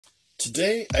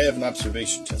Today, I have an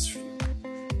observation test for you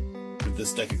with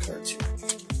this deck of cards here.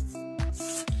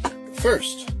 But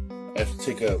first, I have to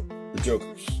take out the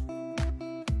jokers.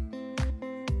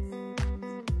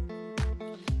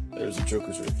 There's the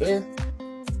jokers right there.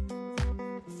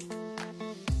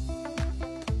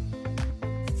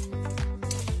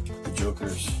 The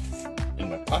jokers in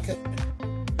my pocket,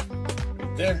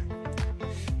 right there.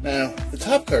 Now, the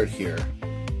top card here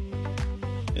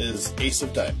is Ace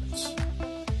of Diamonds.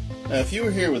 Now, if you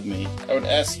were here with me, I would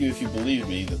ask you if you believed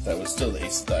me that that was still the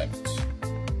Ace of Diamonds.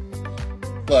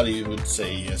 A lot of you would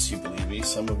say, yes, you believe me.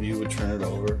 Some of you would turn it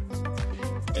over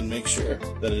and make sure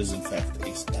that it is in fact the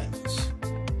Ace of Diamonds.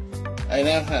 I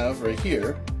now have right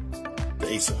here the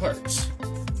Ace of Hearts.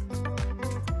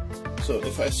 So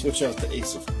if I switch out the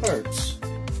Ace of Hearts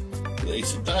to the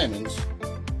Ace of Diamonds,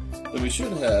 then we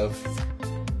should have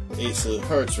the Ace of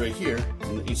Hearts right here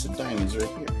and the Ace of Diamonds right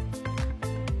here.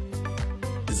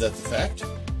 Is that the fact?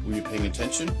 Were you paying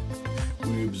attention? Were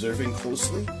you observing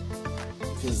closely?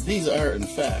 Because these are, in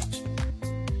fact,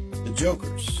 the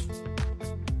jokers.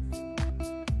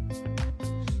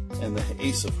 And the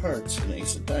Ace of Hearts and the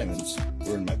Ace of Diamonds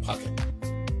were in my pocket.